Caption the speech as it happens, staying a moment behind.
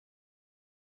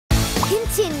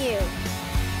continue.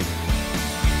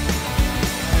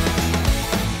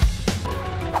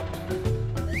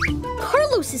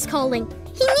 Carlos is calling.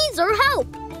 He needs our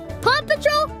help. Paw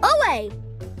Patrol, away!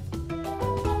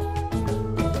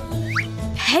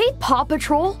 Hey, Paw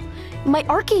Patrol! My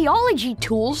archaeology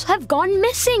tools have gone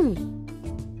missing.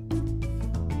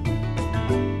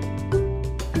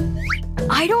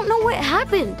 I don't know what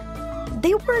happened.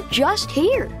 They were just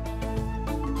here.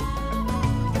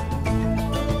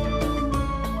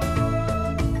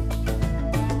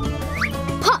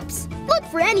 Pops, look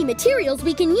for any materials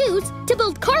we can use to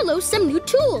build Carlos some new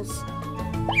tools.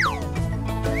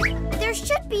 There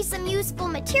should be some useful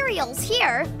materials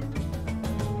here.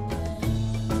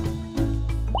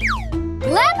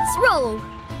 Let's roll!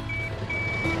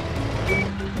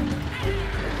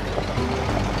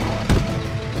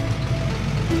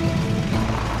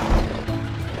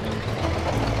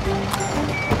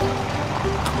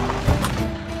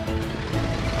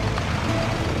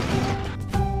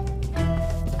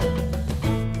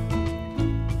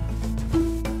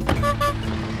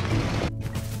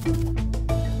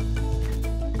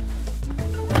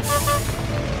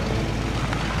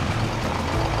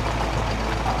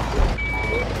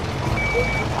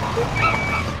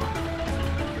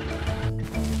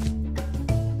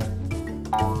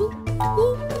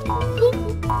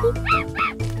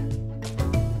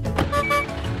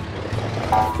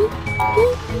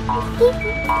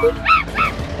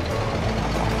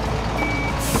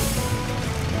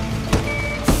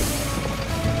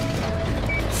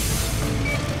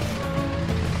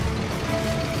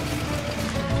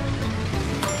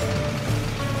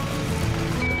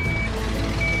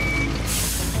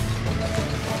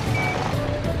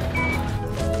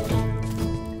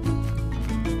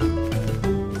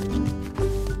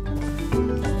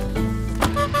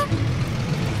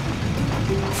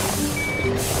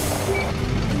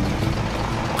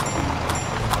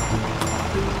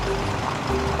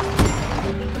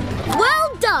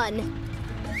 Well done!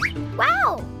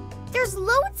 Wow! There's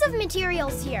loads of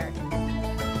materials here.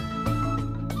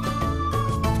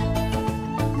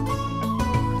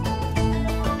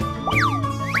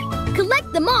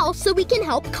 Collect them all so we can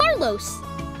help Carlos.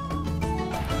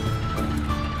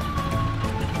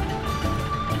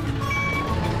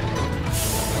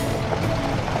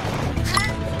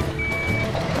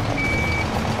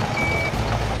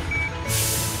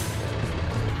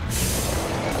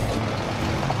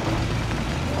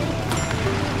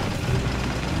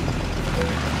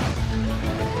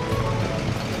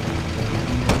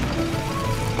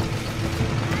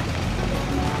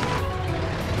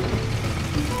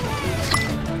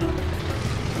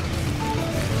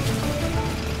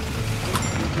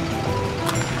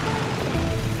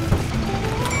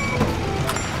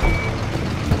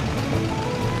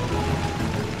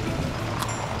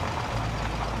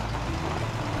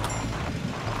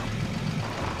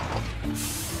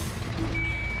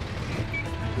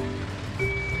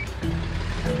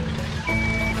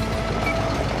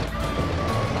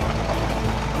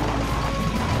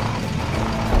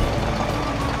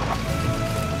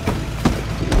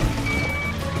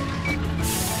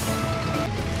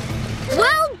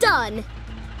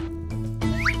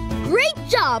 Great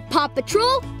job, Paw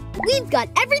Patrol! We've got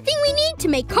everything we need to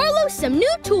make Carlos some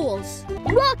new tools.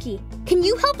 Rocky, can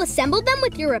you help assemble them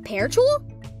with your repair tool?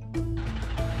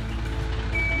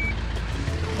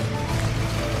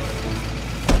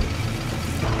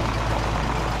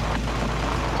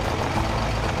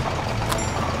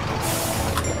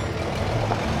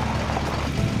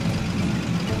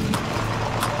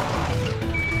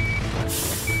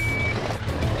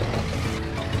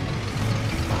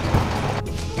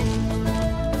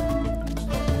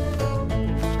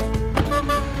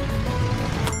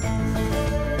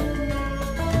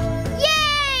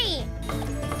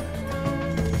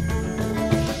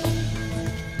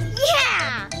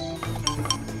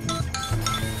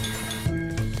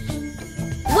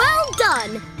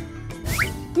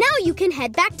 Now you can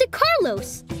head back to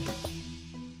Carlos.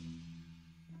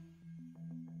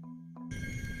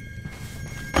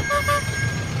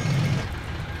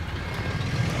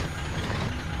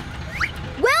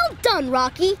 Well done,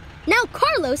 Rocky. Now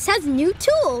Carlos has new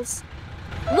tools.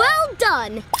 Well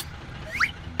done.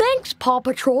 Thanks, Paw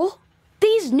Patrol.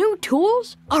 These new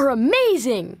tools are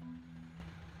amazing.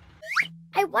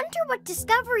 I wonder what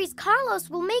discoveries Carlos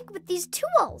will make with these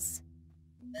tools.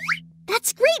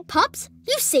 That's great, Pups!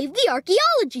 You saved the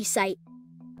archaeology site!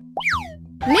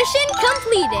 Mission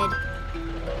completed!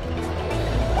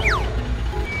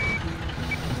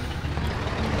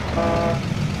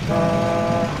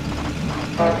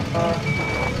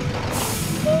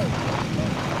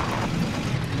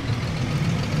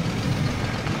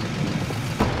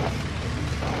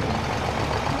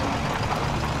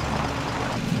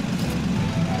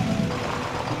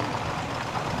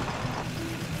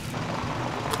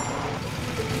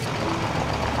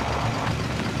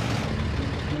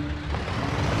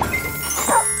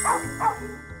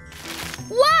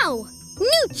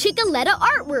 Chickaletta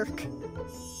artwork.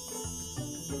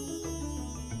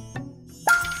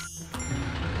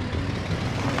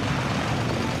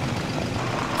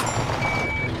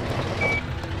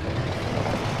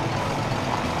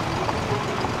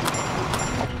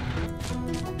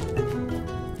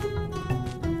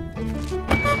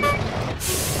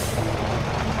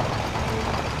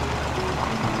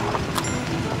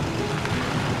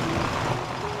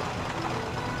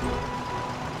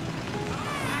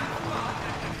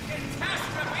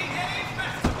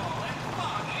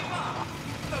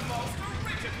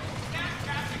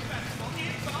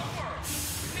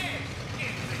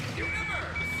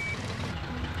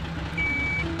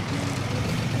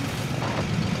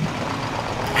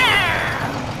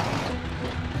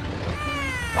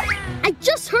 I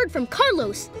just heard from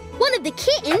Carlos. One of the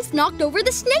kittens knocked over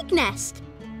the snake nest.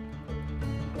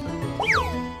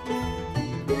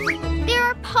 There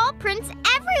are paw prints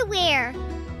everywhere.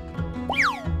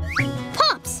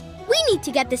 Pops, we need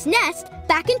to get this nest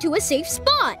back into a safe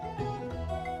spot.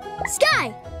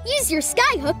 Sky, use your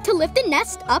sky hook to lift the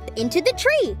nest up into the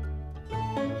tree.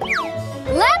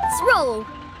 Let's roll.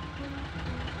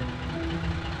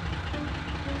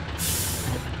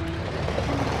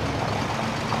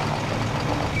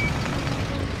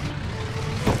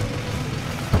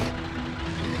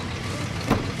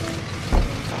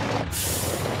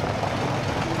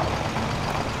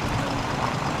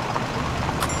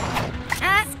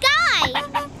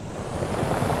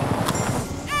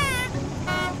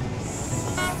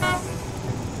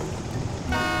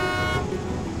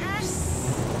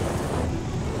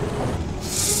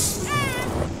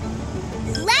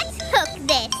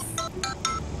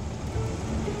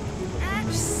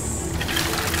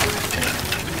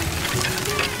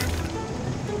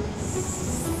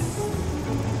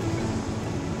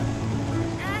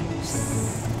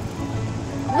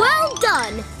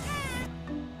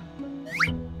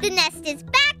 The nest is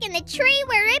back in the tree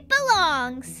where it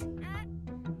belongs.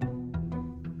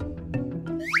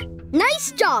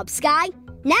 Nice job, Sky.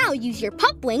 Now use your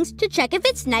pup wings to check if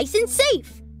it's nice and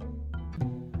safe.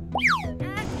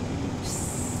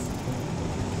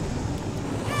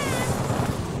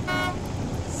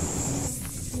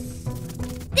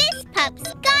 This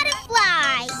pup's gotta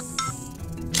fly.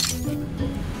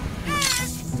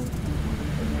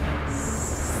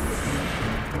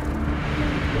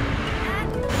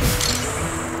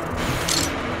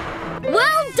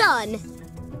 Well done!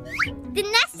 The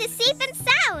nest is safe and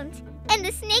sound, and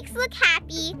the snakes look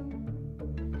happy.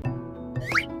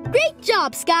 Great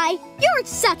job, Sky. You're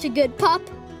such a good pup.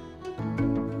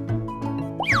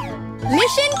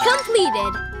 Mission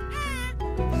completed.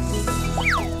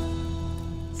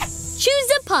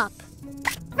 Choose a pup.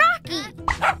 Rocky!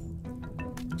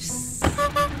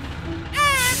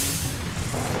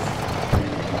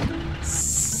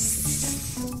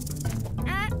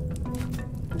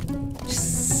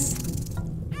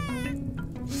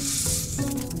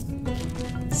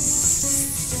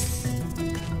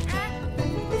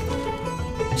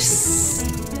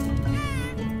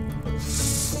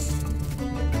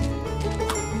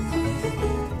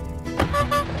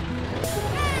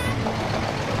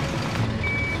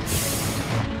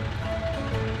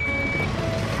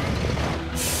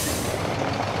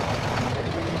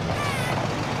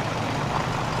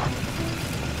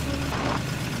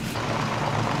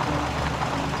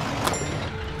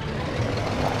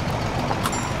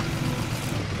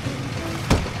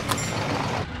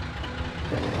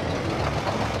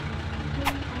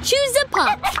 Choose a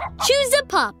pup. Choose a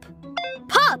pup.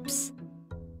 Pups.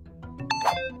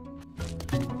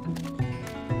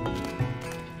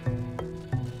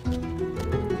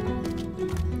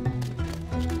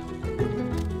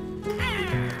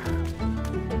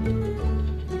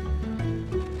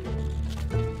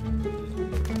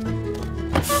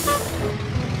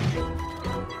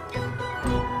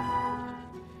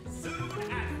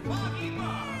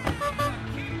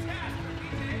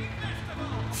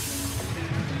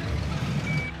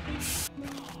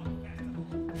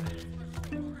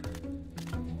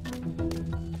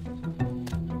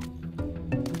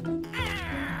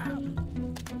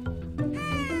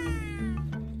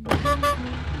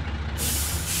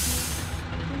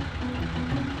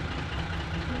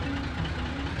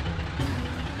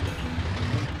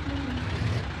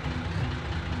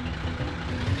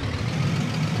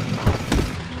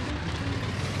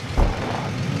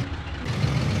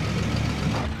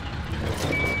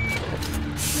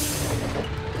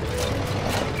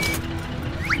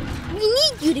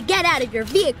 You to get out of your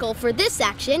vehicle for this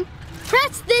action,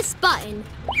 press this button.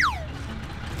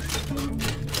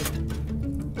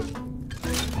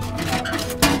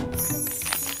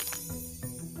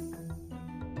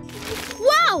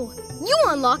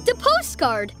 unlocked a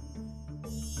postcard.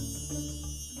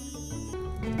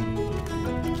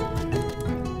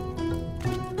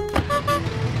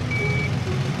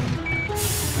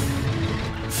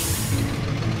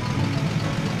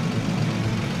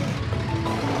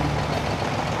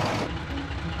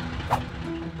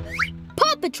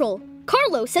 Paw Patrol,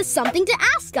 Carlos has something to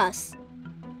ask us.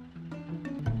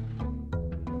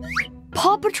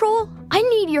 Paw Patrol, I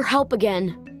need your help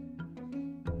again.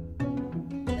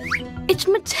 It's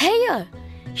Matea.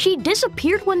 She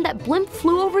disappeared when that blimp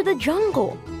flew over the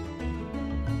jungle.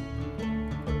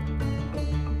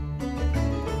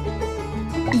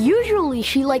 Usually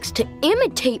she likes to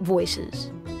imitate voices,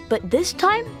 but this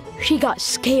time she got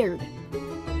scared.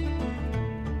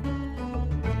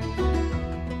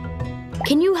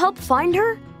 Can you help find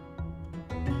her?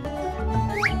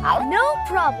 No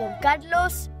problem,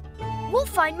 Carlos. We'll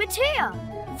find Matea.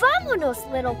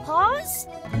 Vámonos, little paws.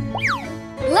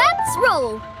 Let's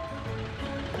roll.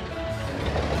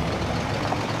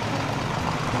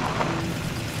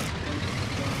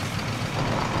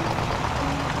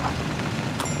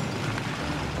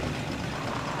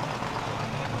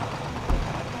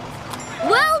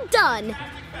 Well done.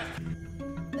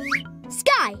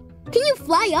 Sky, can you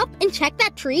fly up and check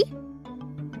that tree?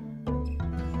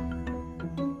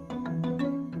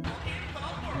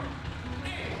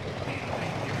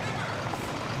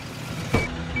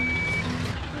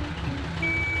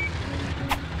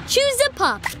 Choose a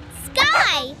pup.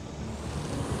 Sky!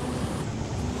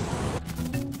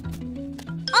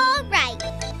 All right.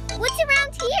 What's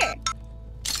around here?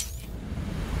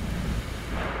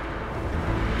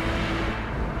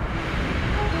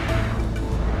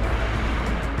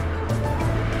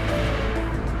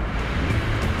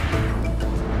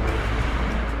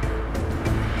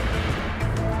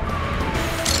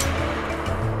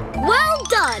 Well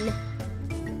done.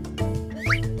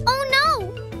 Oh no!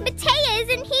 Matea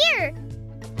isn't here!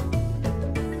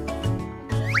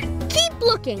 Keep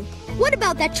looking. What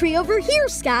about that tree over here,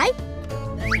 Sky?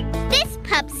 This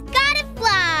pup's gotta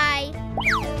fly!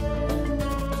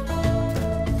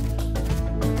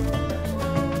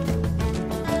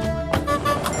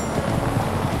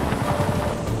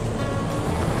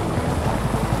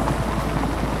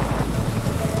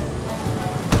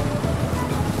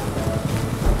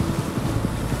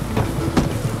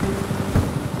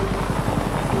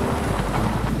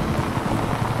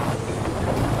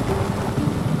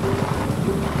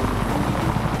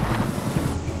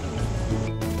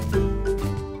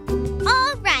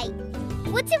 All right.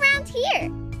 What's around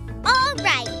here? All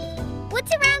right.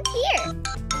 What's around here?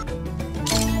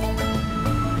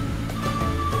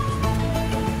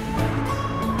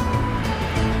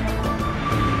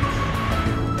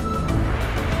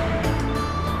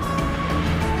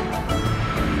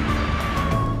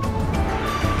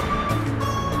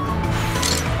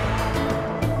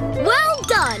 Well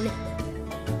done.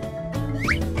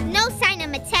 No sign of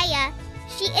Matea.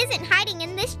 She isn't hiding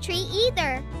in this tree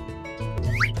either.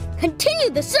 Continue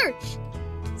the search.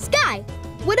 Sky,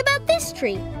 what about this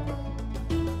tree?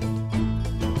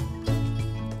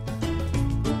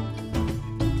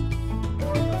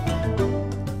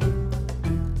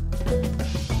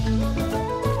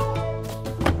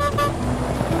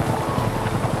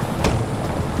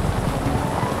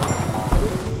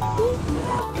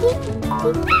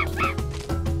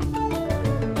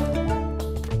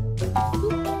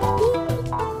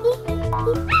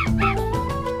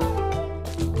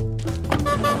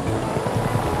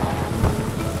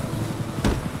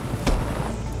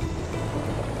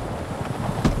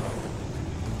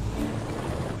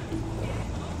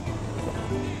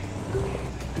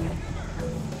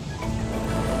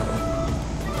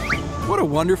 What a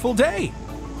wonderful day!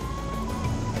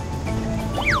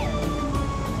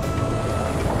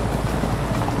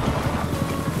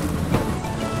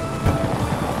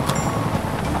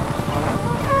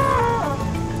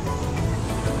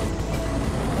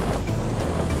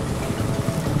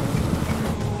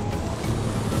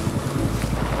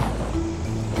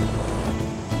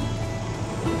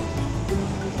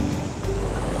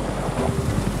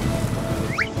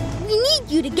 We need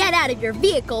you to get out of your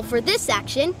vehicle for this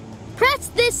action. Press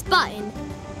this button.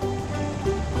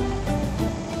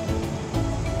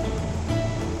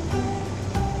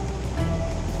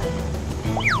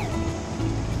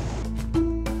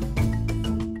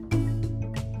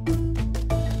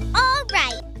 All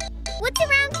right. What's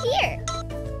around here?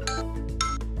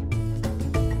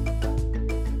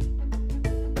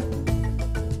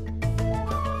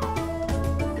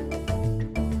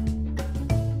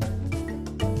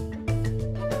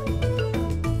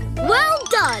 Well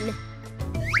done.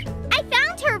 I found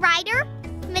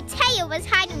was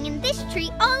hiding in this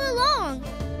tree all along.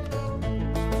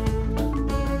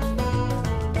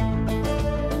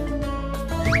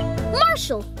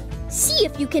 Marshall, see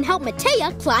if you can help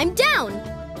Matea climb down.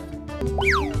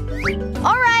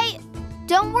 All right.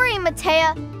 Don't worry,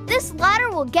 Matea. This ladder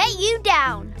will get you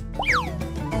down.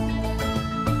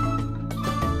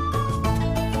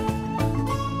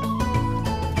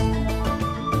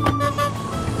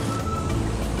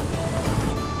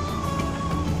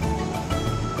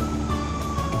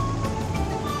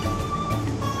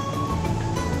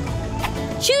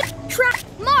 Choose track.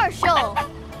 Marshall!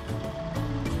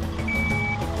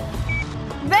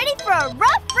 Ready for a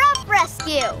rough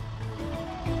rescue!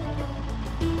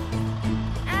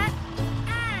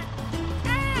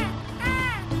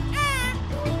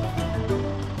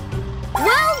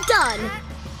 Well done.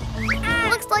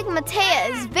 Looks like Matea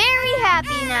is very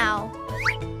happy now.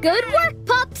 Good work,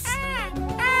 pups.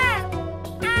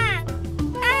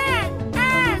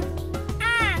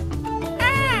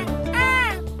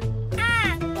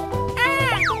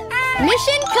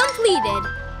 Mission completed.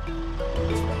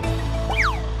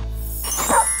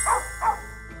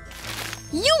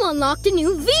 You unlocked a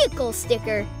new vehicle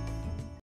sticker.